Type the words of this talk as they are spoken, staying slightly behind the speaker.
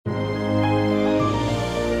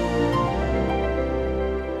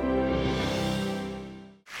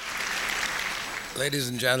Ladies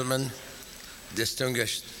and gentlemen,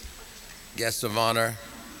 distinguished guests of honor,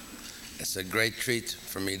 it's a great treat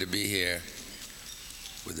for me to be here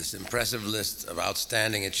with this impressive list of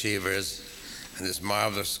outstanding achievers and this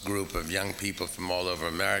marvelous group of young people from all over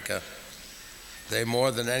America. They,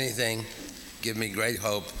 more than anything, give me great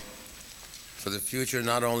hope for the future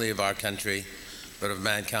not only of our country, but of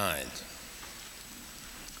mankind.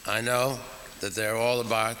 I know that they're all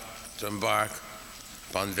about to embark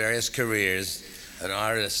upon various careers and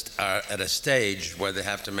are at a stage where they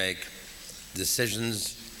have to make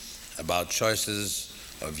decisions about choices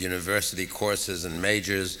of university courses and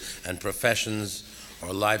majors and professions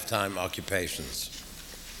or lifetime occupations.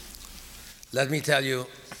 Let me tell you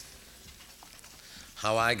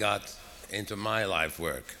how I got into my life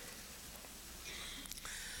work.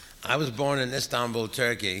 I was born in Istanbul,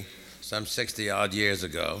 Turkey, some 60-odd years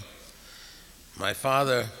ago. My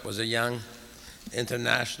father was a young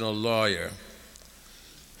international lawyer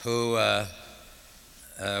who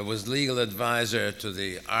was legal advisor to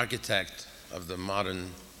the architect of the modern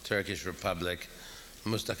Turkish Republic,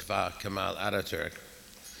 Mustafa Kemal Atatürk,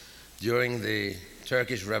 during the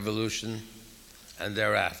Turkish Revolution and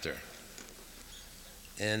thereafter.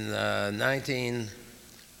 In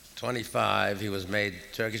 1925, he was made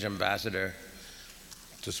Turkish ambassador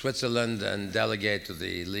to Switzerland and delegate to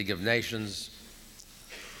the League of Nations,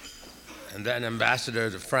 and then ambassador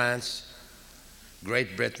to France,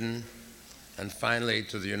 Great Britain, and finally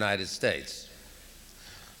to the United States.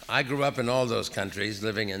 I grew up in all those countries,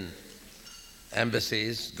 living in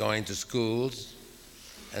embassies, going to schools,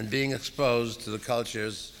 and being exposed to the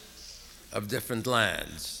cultures of different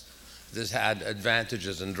lands. This had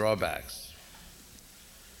advantages and drawbacks.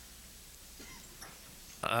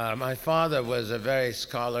 My father was a very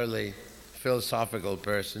scholarly, philosophical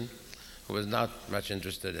person who was not much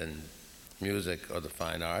interested in music or the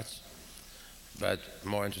fine arts, but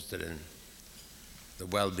more interested in the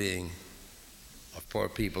well-being of poor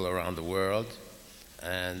people around the world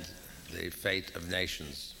and the fate of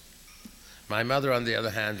nations. My mother, on the other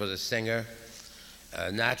hand, was a singer, a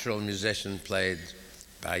natural musician, played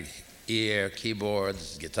by ear,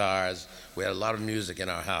 keyboards, guitars. We had a lot of music in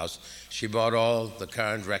our house. She bought all the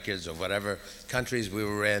current records of whatever countries we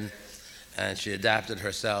were in, and she adapted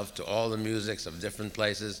herself to all the musics of different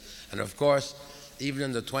places. And of course, even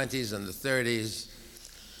in the 20s and the 30s,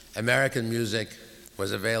 American music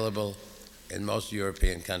was available in most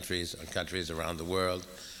European countries and countries around the world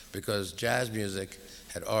because jazz music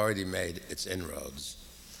had already made its inroads.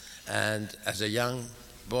 And as a young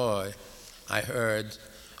boy, I heard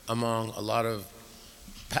among a lot of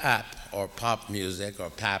pop music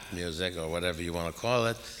or whatever you want to call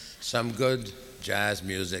it, some good jazz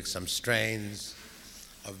music, some strains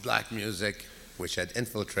of black music which had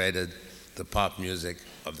infiltrated the pop music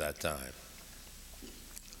of that time.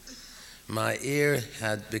 My ear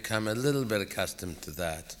had become a little bit accustomed to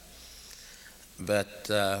that, but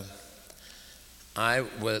I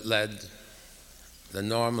led the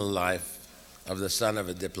normal life of the son of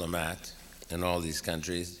a diplomat in all these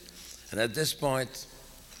countries. And at this point,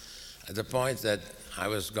 at the point that I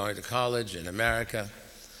was going to college in America,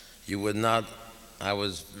 I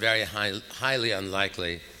was very highly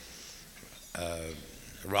unlikely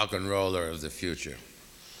rock and roller of the future.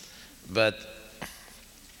 But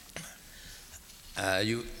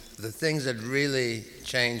the things that really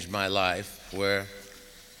changed my life were,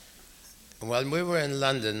 when we were in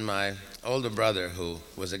London, my older brother, who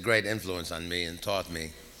was a great influence on me and taught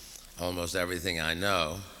me almost everything I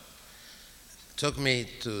know, took me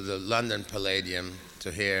to the London Palladium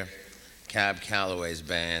to hear Cab Calloway's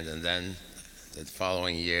band, and then the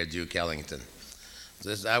following year, Duke Ellington.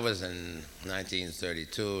 I was in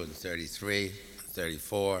 1932 and 33,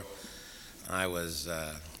 34. I was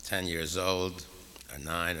 10 years old, or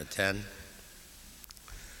 9 or 10.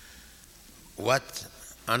 What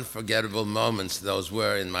unforgettable moments those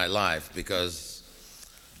were in my life, because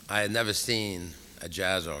I had never seen a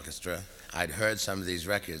jazz orchestra. I'd heard some of these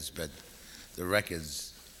records, but the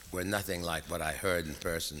records were nothing like what I heard in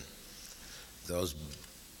person. Those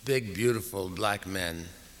big, beautiful black men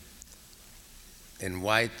in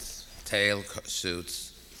white tail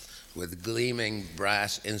suits with gleaming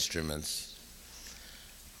brass instruments,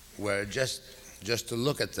 where just to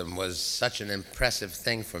look at them was such an impressive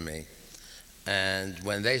thing for me. And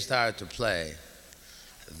when they started to play,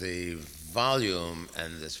 the volume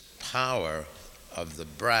and this power of the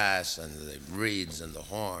brass and the reeds and the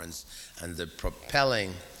horns and the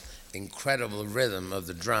propelling, incredible rhythm of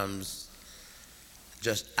the drums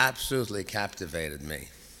just absolutely captivated me.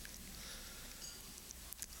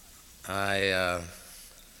 I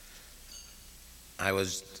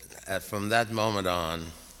was from that moment on,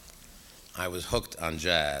 I was hooked on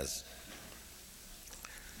jazz.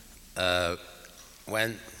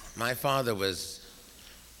 When my father was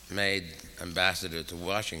made ambassador to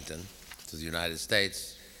Washington, to the United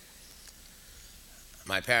States,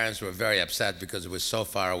 my parents were very upset because it was so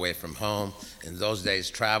far away from home. In those days,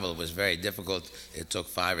 travel was very difficult. It took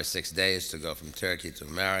 5 or 6 days to go from Turkey to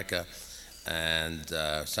America, and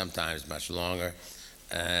sometimes much longer.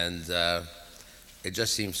 And it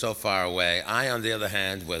just seemed so far away. I, on the other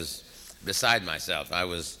hand, was beside myself. I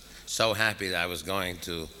was so happy that I was going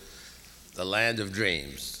to the land of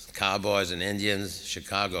dreams, cowboys and Indians,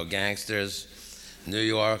 Chicago gangsters, New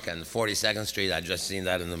York and 42nd Street. I'd just seen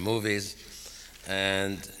that in the movies.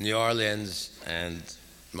 And New Orleans, and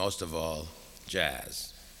most of all,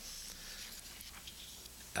 jazz.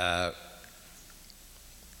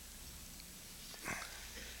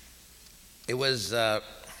 It was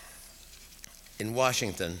in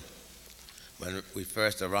Washington, when we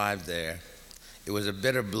first arrived there, it was a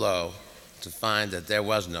bitter blow to find that there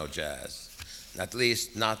was no jazz, at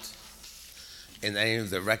least not in any of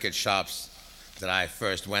the record shops that I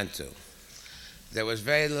first went to. There was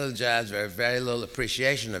very little jazz, very little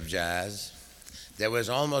appreciation of jazz. There was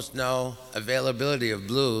almost no availability of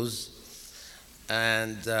blues.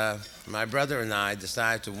 And my brother and I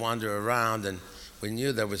decided to wander around, and we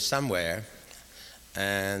knew there was somewhere.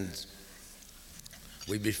 And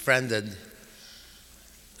we befriended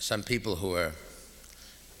some people who were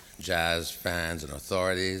jazz fans and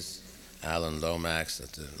authorities, Alan Lomax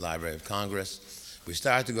at the Library of Congress. We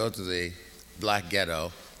started to go to the Black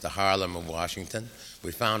Ghetto, the Harlem of Washington.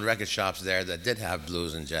 We found record shops there that did have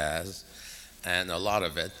blues and jazz, and a lot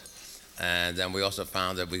of it. And then we also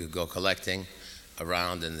found that we could go collecting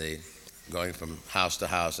around going from house to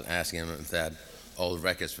house and asking them if they had old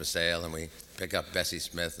records for sale. And we pick up Bessie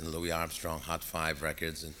Smith and Louis Armstrong Hot 5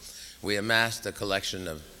 records. And we amassed a collection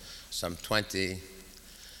of some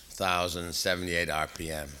 20,078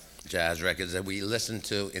 RPM jazz records that we listened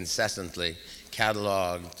to incessantly,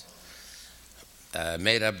 cataloged,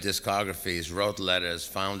 made up discographies, wrote letters,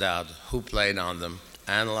 found out who played on them,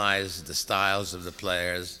 analyzed the styles of the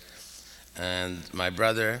players, and my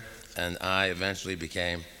brother and I eventually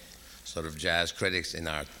became sort of jazz critics in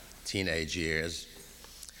our teenage years,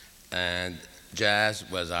 and jazz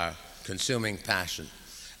was our consuming passion.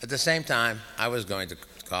 At the same time, I was going to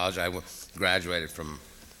college. I graduated from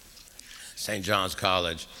St. John's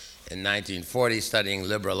College in 1940, studying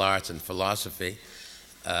liberal arts and philosophy.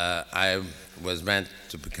 I was meant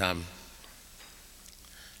to become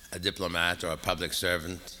a diplomat or a public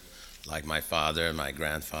servant, like my father and my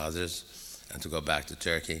grandfathers, and to go back to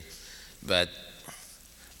Turkey. But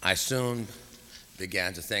I soon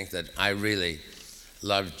began to think that I really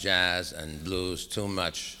loved jazz and blues too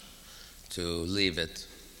much to leave it.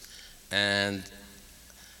 And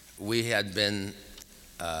we had been,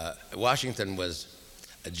 Washington was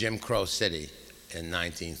a Jim Crow city in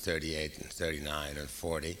 1938 and 39 and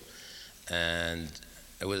 40, and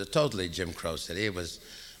it was a totally Jim Crow city. It was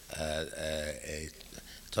a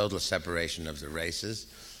total separation of the races.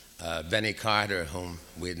 Benny Carter, whom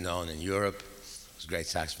we'd known in Europe, was a great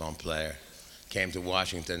saxophone player, came to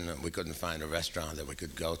Washington. We couldn't find a restaurant that we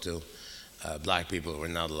could go to. Black people were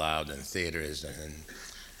not allowed in theaters and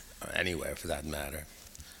anywhere for that matter.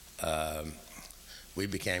 We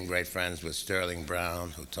became great friends with Sterling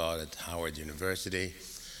Brown, who taught at Howard University,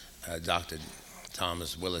 Dr.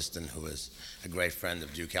 Thomas Williston, who was a great friend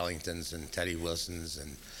of Duke Ellington's and Teddy Wilson's,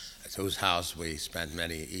 and at whose house we spent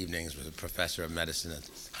many evenings, was a professor of medicine at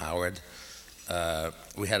Howard.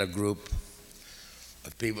 We had a group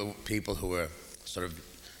of people who were sort of,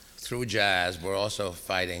 through jazz, were also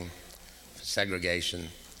fighting segregation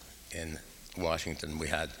in Washington. We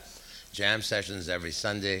had jam sessions every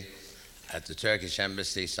Sunday at the Turkish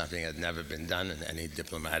embassy, something that had never been done in any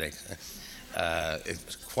diplomatic.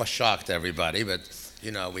 It shocked everybody, but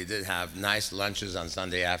you know, we did have nice lunches on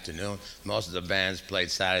Sunday afternoon. Most of the bands played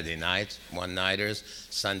Saturday night, one-nighters.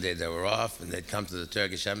 Sunday they were off, and they'd come to the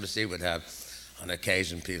Turkish embassy. We'd have, on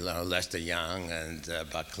occasion, people, Lester Young and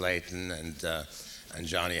Buck Clayton and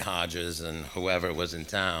Johnny Hodges and whoever was in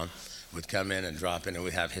town would come in and drop in, and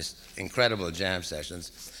we'd have incredible jam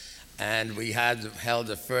sessions. And we had held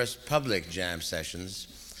the first public jam sessions,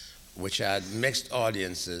 which had mixed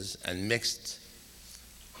audiences and mixed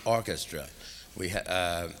orchestra. We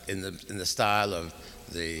in the style of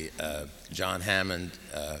the John Hammond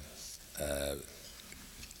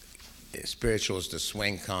Spirituals to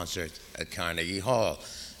Swing concert at Carnegie Hall,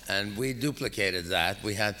 and we duplicated that.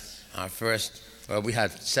 We had we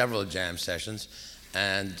had several jam sessions,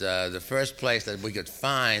 and the first place that we could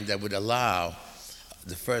find that would allow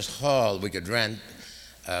the first hall we could rent,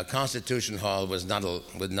 Constitution Hall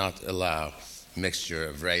would not allow mixture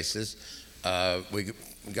of races. We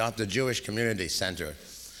got the Jewish Community Center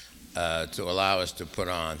to allow us to put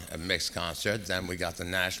on a mixed concert. Then we got the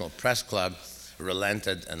National Press Club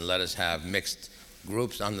relented and let us have mixed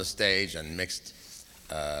groups on the stage and mixed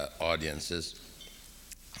audiences.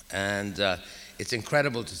 And it's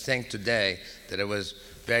incredible to think today that it was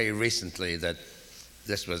very recently that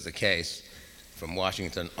this was the case from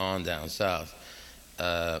Washington on down south.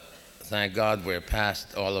 Thank God we're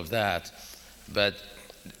past all of that. But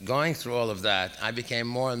going through all of that, I became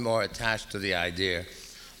more and more attached to the idea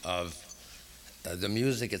of the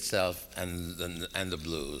music itself and the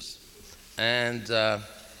blues. And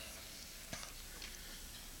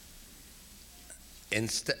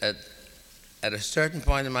at a certain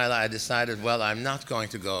point in my life, I decided, well, I'm not going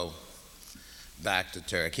to go back to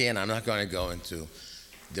Turkey, and I'm not going to go into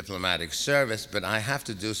diplomatic service, but I have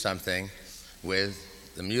to do something with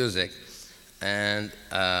the music. And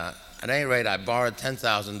at any rate, I borrowed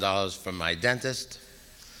 $10,000 from my dentist,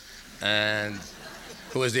 and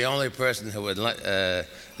who was the only person who would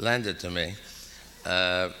lend it to me.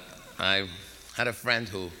 I had a friend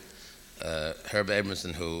who, Herb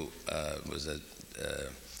Abramson, who was a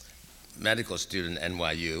medical student at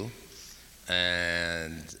NYU,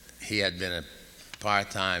 and he had been a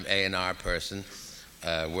part-time A&R person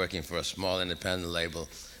working for a small independent label,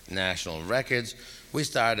 National Records. We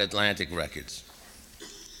started Atlantic Records.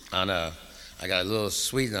 I got a little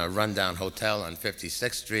suite in a rundown hotel on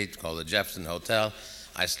 56th Street called the Jefferson Hotel.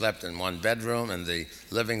 I slept in one bedroom, and the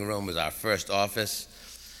living room was our first office.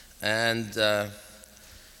 And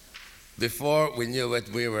before we knew it,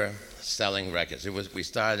 we were selling records. We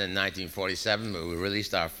started in 1947, but we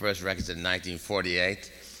released our first records in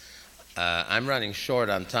 1948. I'm running short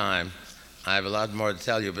on time. I have a lot more to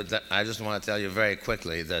tell you, but I just want to tell you very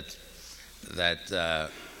quickly that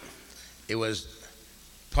it was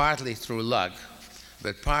partly through luck,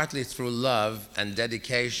 but partly through love and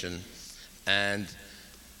dedication and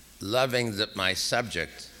loving my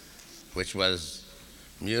subject, which was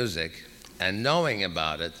music, and knowing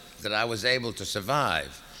about it, that I was able to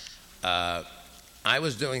survive. I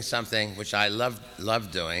was doing something which I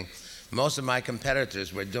loved doing. Most of my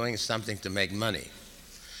competitors were doing something to make money.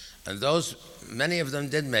 And many of them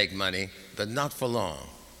did make money, but not for long.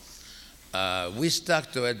 We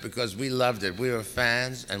stuck to it because we loved it. We were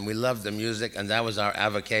fans, and we loved the music, and that was our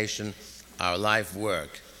avocation, our life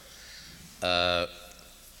work.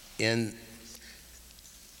 In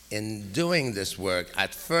doing this work,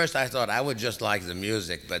 at first I thought I would just like the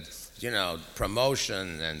music, but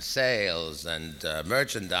promotion and sales and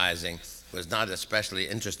merchandising was not especially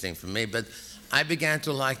interesting for me, but I began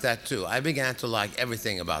to like that too. I began to like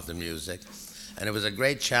everything about the music, and it was a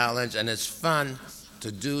great challenge, and it's fun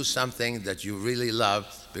to do something that you really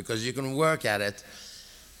love because you can work at it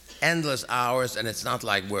endless hours and it's not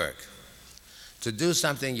like work. To do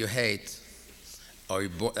something you hate or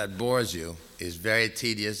that bores you is very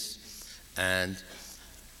tedious, and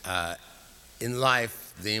in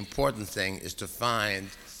life the important thing is to find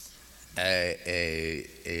an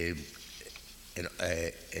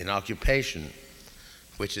occupation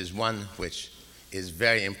which is one which is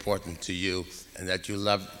very important to you and that you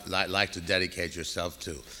like to dedicate yourself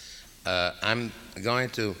to. I'm going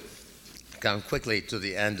to come quickly to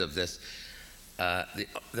the end of this.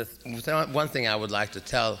 One thing I would like to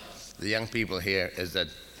tell the young people here is that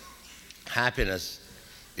happiness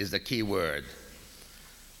is the key word.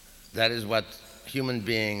 That is what human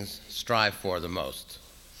beings strive for the most,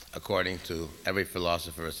 according to every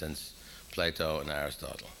philosopher since Plato and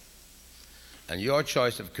Aristotle. And your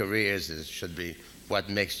choice of careers should be what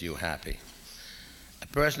makes you happy. A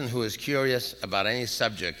person who is curious about any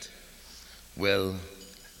subject will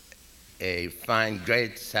find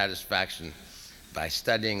great satisfaction by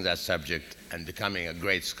studying that subject and becoming a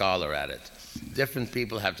great scholar at it. Different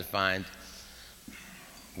people have to find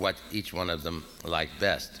what each one of them like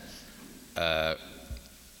best.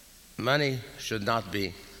 Money should not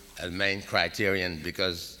be a main criterion,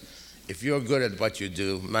 because if you're good at what you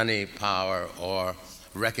do, money, power, or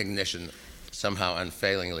recognition somehow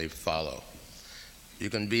unfailingly follow. You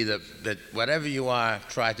can be whatever you are,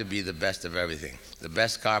 try to be the best of everything. The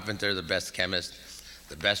best carpenter, the best chemist,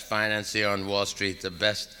 the best financier on Wall Street, the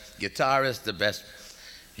best guitarist, the best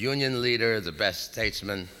union leader, the best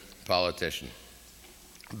statesman, politician.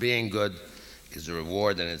 Being good is a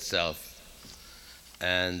reward in itself.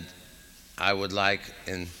 And I would like,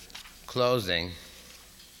 in closing,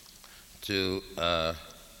 to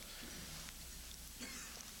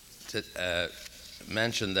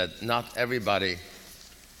mention that not everybody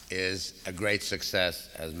is a great success,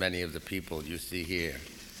 as many of the people you see here.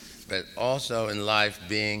 But also in life,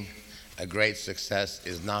 being a great success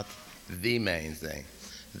is not the main thing.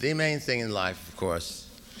 The main thing in life, of course,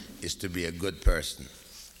 is to be a good person,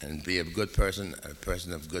 and be a good person, a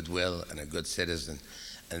person of goodwill, and a good citizen.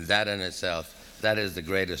 And that in itself, that is the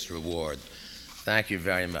greatest reward. Thank you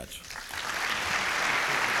very much.